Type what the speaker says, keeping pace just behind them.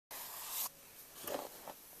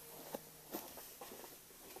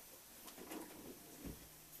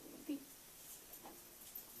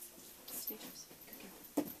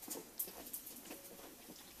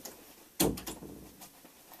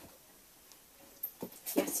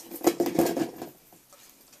Yes.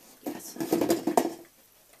 Yes.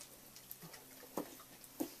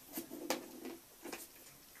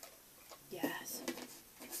 Yes.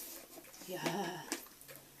 Yeah.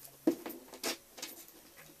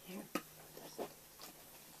 Here.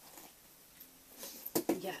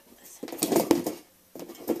 Yeah.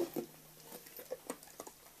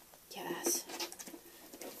 Yes.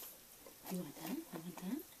 You want that? You want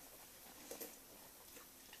that?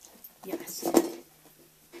 Yes.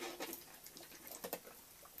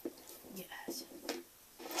 Yes.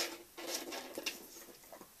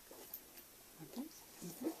 Want this?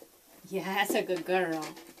 Yes, a good girl.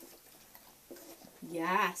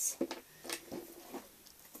 Yes.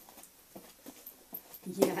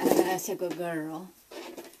 Yes, a good girl.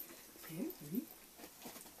 Here.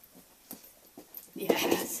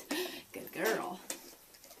 Yes. Good girl.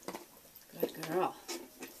 Good girl.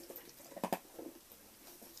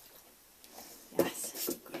 Yes,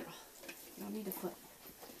 good girl. You don't need a foot.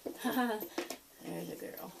 There's a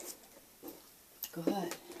girl.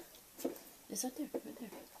 Good. It's up there, right there.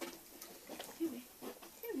 Here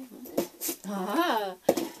we want this. Ah,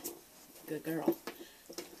 good girl.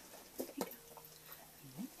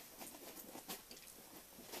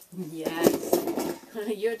 Yes.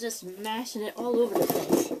 You're just mashing it all over the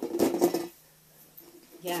place.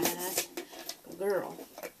 Yes. Good girl.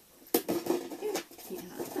 Here.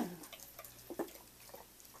 Yeah.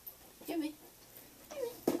 Give me.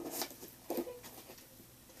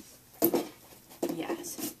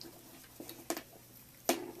 Yes.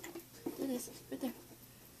 Do this. Right there.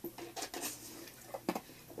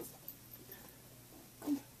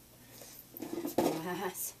 Come on.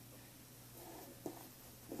 Yes.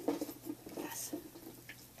 Yes.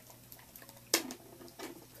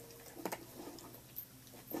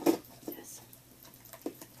 Yes.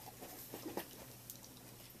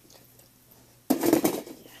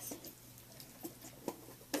 Yes.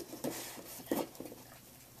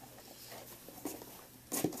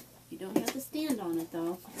 You don't have to stand on it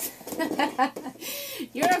though.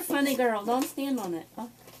 You're a funny girl. Don't stand on it. Oh.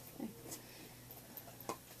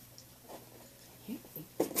 Here,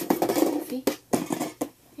 Fee.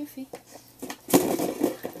 Here, Fee.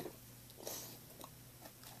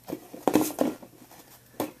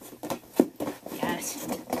 Yes.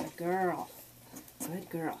 Good girl. Good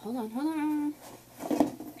girl. Hold on, hold on.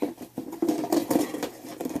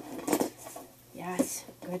 Yes.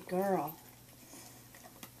 Good girl.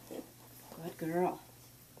 Good girl.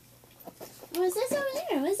 What's this over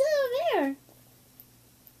there? What's this over there?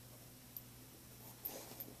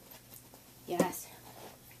 Yes.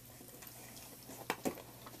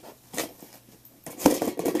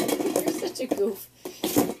 You're such a goof.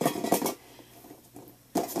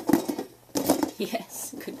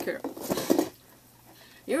 Yes, good girl.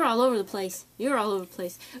 You're all over the place. You're all over the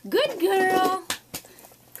place. Good girl.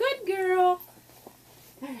 Good girl.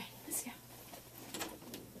 All right, let's go.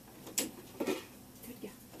 Good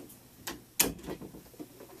girl.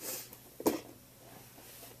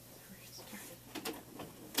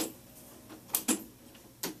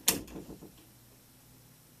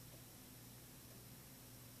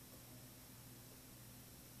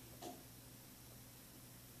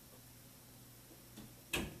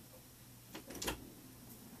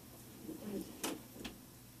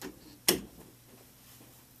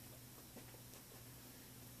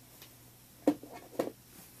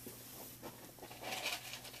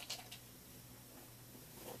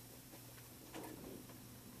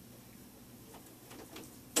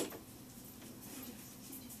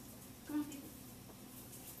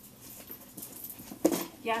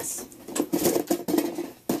 Yes.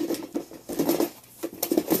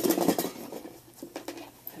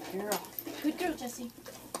 Good girl. Good girl, Jessie.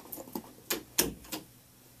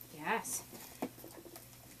 Yes.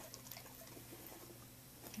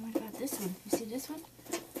 What about this one? You see this one?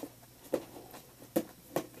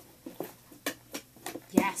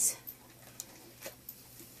 Yes.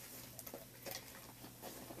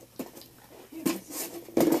 Here it is.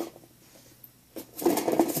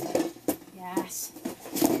 Yes.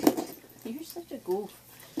 You're such a goof.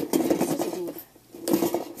 You're such a goof.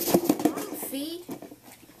 Come on, Fee.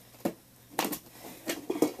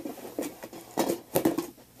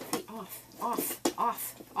 Fee, off, off,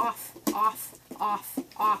 off, off, off, off,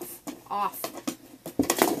 off, off.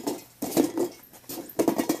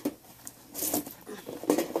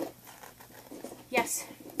 Yes.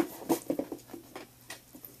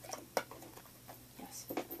 Yes.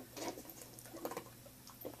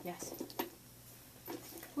 Yes.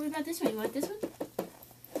 What about this one? You want this one?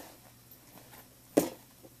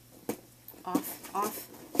 Off, off.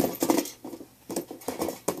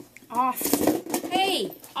 Off. Hey!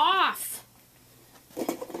 Phoebe, off.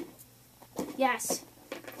 Yes.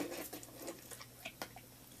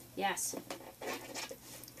 Yes.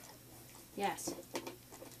 Yes.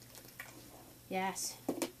 Yes.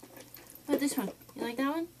 What about this one? You like that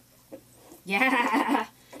one? Yeah.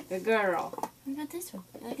 Good girl. What about this one?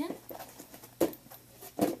 You like it?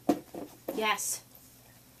 Yes.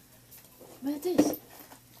 What about this?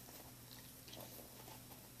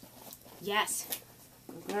 Yes.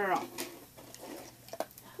 Good girl.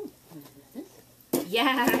 Oh, what about this?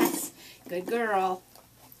 Yes. Good girl.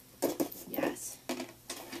 Yes.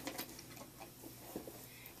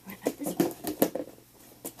 What about this one?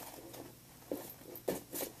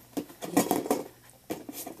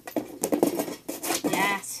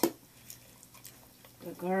 Yes.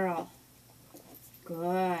 Good girl.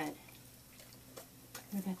 Good.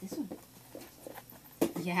 What about this one?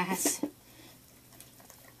 Yes.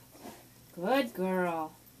 Good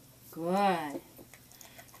girl. Good.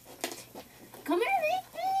 Come here,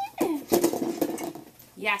 baby.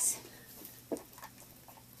 Yes.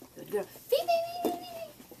 Good girl.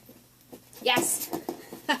 Yes.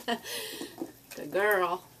 Good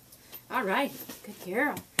girl. All right. Good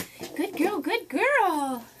girl. Good girl. Good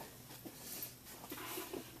girl.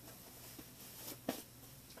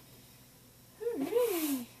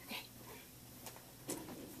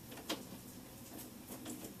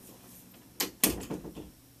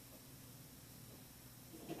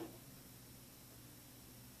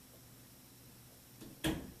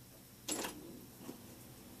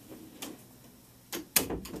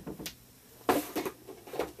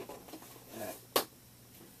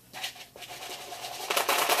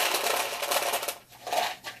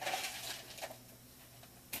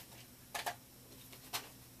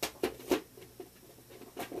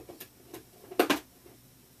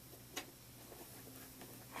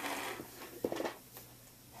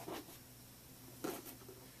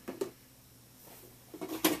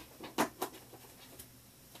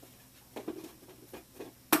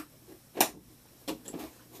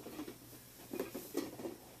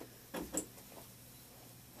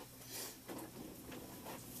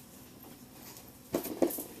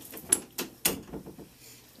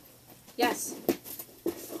 Yes.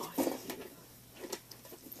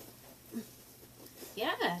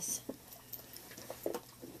 Yes.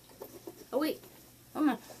 Oh wait.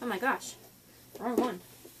 Oh my gosh. Wrong one.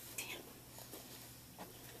 Damn.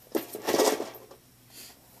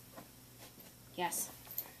 Yes.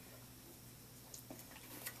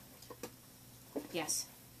 Yes.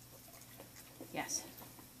 Yes.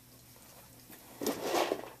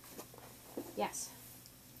 Yes.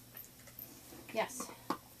 Yes.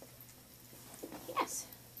 Yes.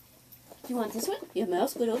 You want this one? Your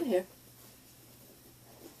mouse, good over here.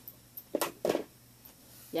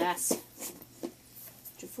 Yes. Get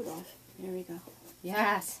your foot off. There we go.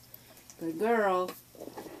 Yes. Good girl.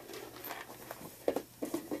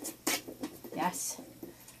 Yes.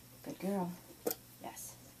 Good girl.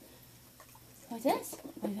 Yes. What's this?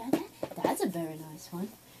 What about that? That's a very nice one.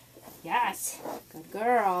 Yes. Good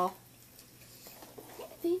girl. Here,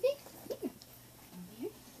 baby. Here. Over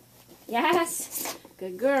here. Yes.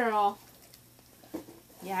 Good girl.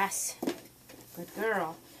 Yes. Good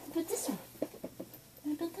girl. What about this one?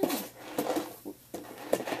 What about that one?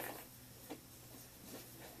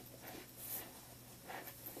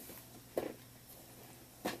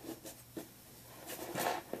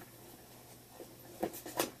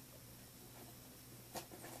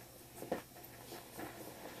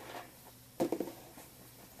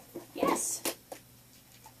 Yes.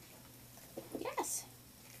 Yes.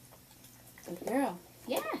 Good girl.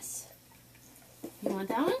 Yes. You want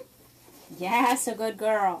that one? Yes, a good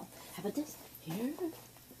girl. How about this? Here.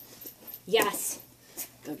 Yes.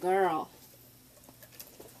 Good girl.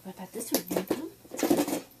 What about this one? You want that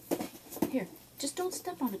one? Here. Just don't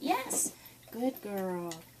step on it. Yes. Good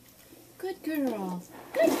girl. Good girl.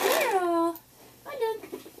 Good girl. I'm done.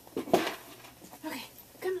 Okay.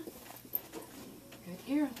 Come on. Good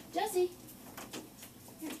girl. Jessie.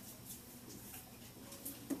 Here.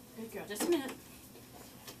 Good girl. Just a minute.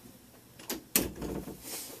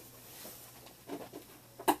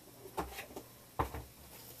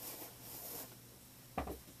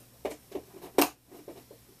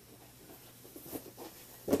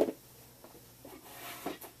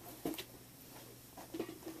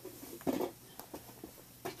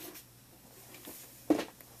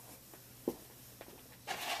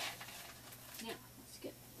 Yeah, that's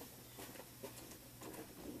good.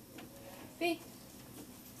 B.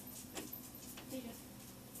 There you go.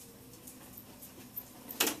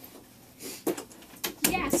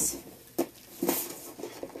 Yes.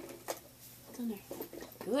 It's on there.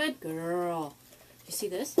 Good girl. You see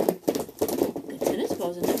this? Got tennis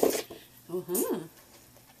balls in there. Uh-huh.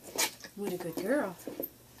 What a good girl.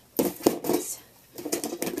 Yes.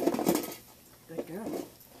 Good girl.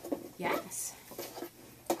 Yes.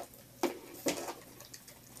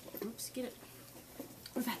 Oops, get it.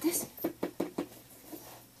 What about this?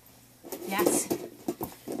 Yes.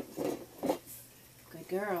 Good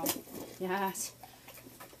girl. Yes.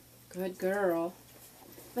 Good girl.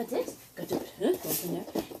 What about this? Got the tennis balls in there.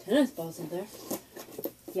 Tennis balls in there.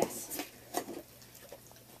 Yes.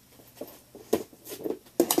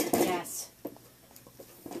 Yes.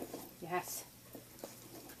 Yes.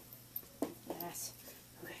 Yes.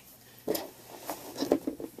 Okay.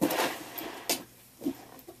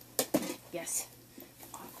 Yes.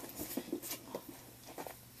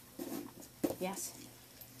 Yes.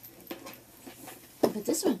 Look at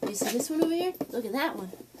this one. You see this one over here? Look at that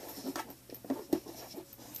one.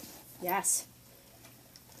 Yes.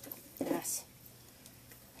 Yes.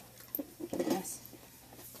 Yes.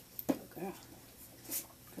 Good girl.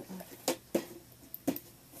 Good one.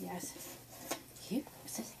 Yes. Cute.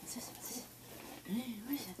 What's this? What's this? What's this?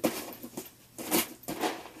 What is it?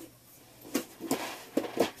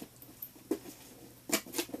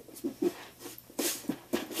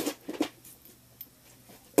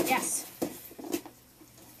 Yes.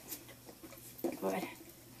 Good.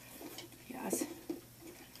 Yes.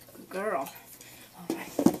 Good girl. All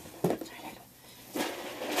right.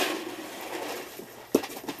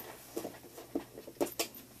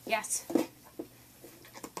 Yes.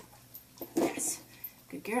 Yes.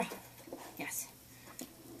 Good girl. Yes.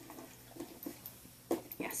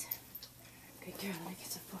 Yes. Good girl. Let me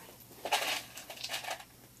get some food.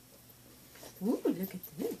 Ooh, look at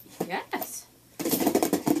this. Yes.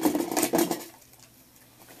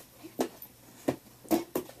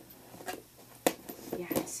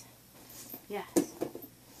 Yes. Yes.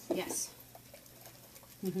 Yes.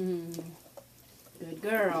 Good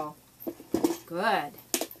girl. Good.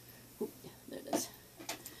 Ooh, there it is.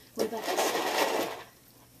 What about this?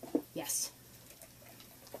 Yes.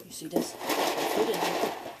 You see this? Food in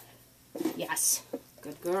here. Yes.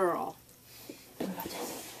 Good girl. What about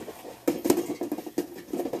this?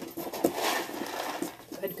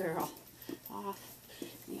 Good girl. Off.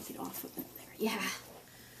 You get off of it there. Yeah.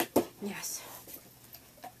 Yes.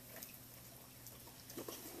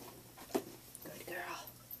 Good girl.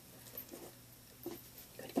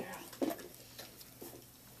 Good girl.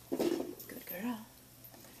 Good girl.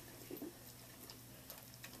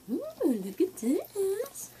 Ooh, look at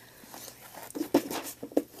this.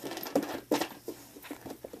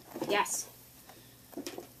 Yes.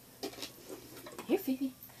 Here,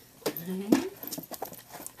 Fifi.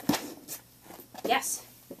 Yes.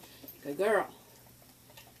 Good girl.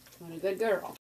 What a good girl.